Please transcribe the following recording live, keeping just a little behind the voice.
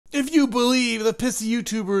If you believe the pissy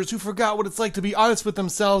YouTubers who forgot what it's like to be honest with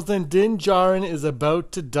themselves, then Djarin is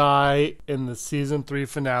about to die in the season 3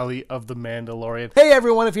 finale of The Mandalorian. Hey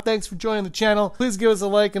everyone, thanks for joining the channel. Please give us a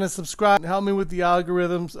like and a subscribe and help me with the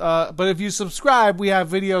algorithms. But if you subscribe, we have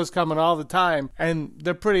videos coming all the time, and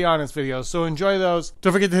they're pretty honest videos, so enjoy those.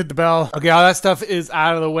 Don't forget to hit the bell. Okay, all that stuff is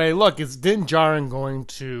out of the way. Look, is Djarin going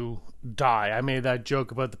to die? I made that joke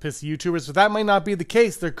about the pissy YouTubers, but that might not be the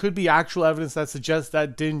case. There could be actual evidence that suggests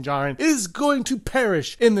that Djarin is going to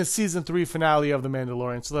perish in the season 3 finale of The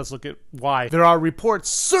Mandalorian. So let's look at why. There are reports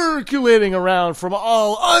circulating around from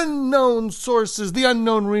all unknown sources, the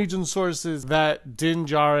unknown region sources, that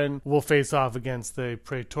Djarin will face off against the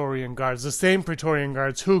Praetorian guards, the same Praetorian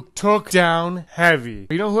guards who took down Heavy.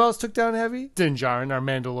 You know who else took down Heavy? Djarin, our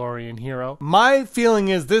Mandalorian hero. My feeling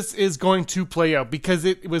is this is going to play out because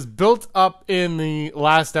it was built up in the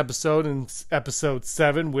last episode, in episode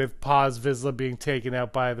 7, with Paz Vizsla being taken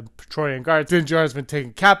out by the Praetorian guards. Djarin has been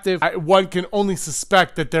taken captive. One can only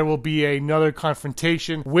suspect that there will be another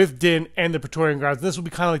confrontation with Din and the Praetorian guards. This will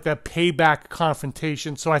be kind of like that payback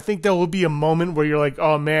confrontation. So I think there will be a moment where you're like,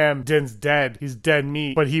 oh man, Din's dead. He's dead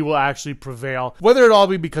meat. But he will actually prevail. Whether it all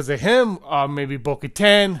be because of him, maybe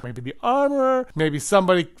Bo-Katan, maybe the armorer, maybe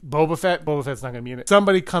somebody, Boba Fett's not going to be in it.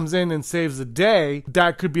 Somebody comes in and saves the day.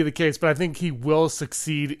 That could be the case, but I think he will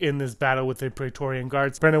succeed in this battle with the Praetorian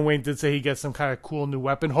guards. Brendan Wayne did say he gets some kind of cool new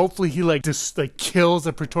weapon. Hopefully he just kills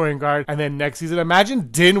a Praetorian guard, and then next season, imagine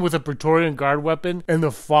Din with a Praetorian guard weapon in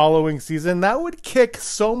the following season. That would kick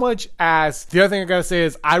so much ass. The other thing I gotta say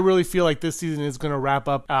is I really feel like this season is gonna wrap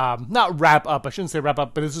up, not wrap up, I shouldn't say wrap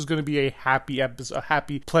up, but this is gonna be a happy episode, a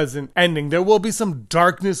happy, pleasant ending. There will be some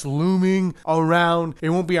darkness looming around.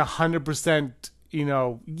 It won't be 100%, you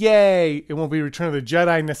know, yay, it won't be Return of the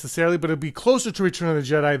Jedi necessarily, but it'll be closer to Return of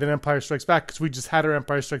the Jedi than Empire Strikes Back, because we just had our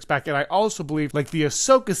Empire Strikes Back, and I also believe, like, the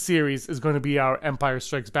Ahsoka series is going to be our Empire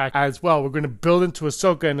Strikes Back as well. We're going to build into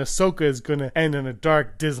Ahsoka, and Ahsoka is going to end on a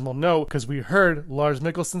dark, dismal note, because we heard Lars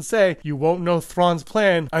Mikkelsen say, you won't know Thrawn's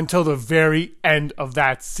plan until the very end of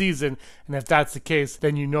that season, and if that's the case,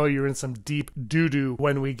 then you know you're in some deep doo-doo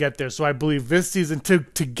when we get there. So I believe this season, to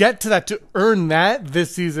get to that, to earn that,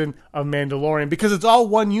 this season of Mandalorian, because it's all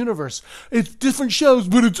one universe. It's different shows,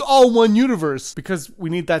 but it's all one universe. Because we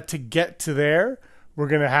need that to get to there. We're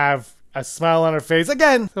going to have a smile on our face.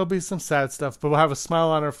 Again, there'll be some sad stuff, but we'll have a smile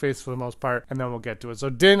on our face for the most part, and then we'll get to it. So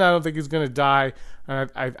Din, I don't think he's going to die.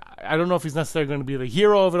 I don't know if he's necessarily going to be the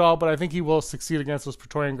hero of it all, but I think he will succeed against those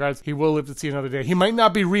Praetorian guards. He will live to see another day. He might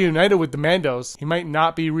not be reunited with the Mandos. He might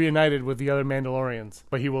not be reunited with the other Mandalorians,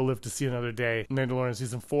 but he will live to see another day. Mandalorian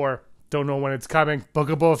Season 4. Don't know when it's coming. Book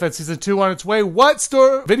of Boba Fett Season 2 on its way. What?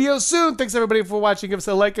 Store video soon. Thanks everybody for watching. Give us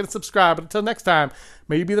a like and a subscribe. But until next time,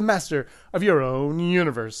 may you be the master of your own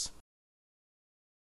universe.